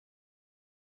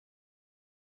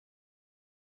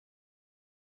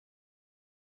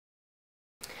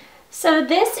So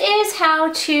this is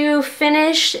how to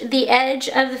finish the edge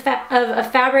of a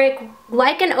fabric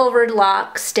like an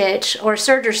overlock stitch or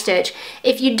serger stitch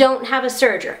if you don't have a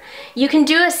serger. You can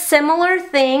do a similar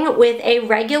thing with a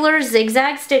regular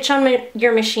zigzag stitch on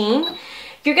your machine.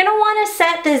 You're going to want to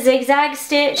set the zigzag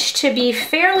stitch to be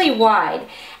fairly wide,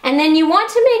 and then you want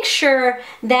to make sure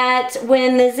that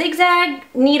when the zigzag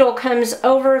needle comes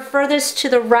over furthest to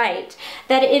the right,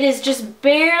 that it is just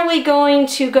barely going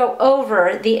to go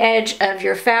over the edge of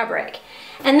your fabric.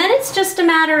 And then it's just a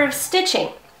matter of stitching.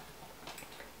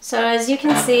 So as you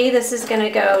can see, this is going to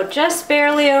go just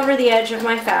barely over the edge of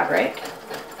my fabric.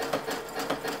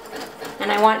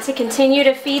 And I want to continue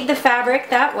to feed the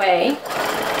fabric that way.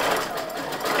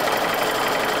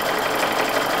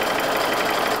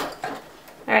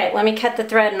 Alright, let me cut the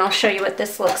thread and I'll show you what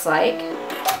this looks like.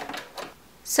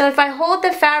 So if I hold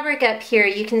the fabric up here,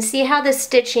 you can see how the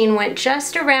stitching went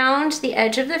just around the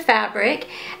edge of the fabric,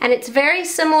 and it's very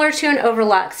similar to an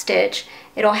overlock stitch.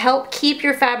 It'll help keep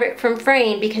your fabric from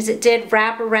fraying because it did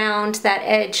wrap around that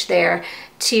edge there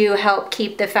to help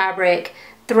keep the fabric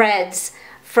threads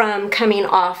from coming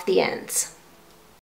off the ends.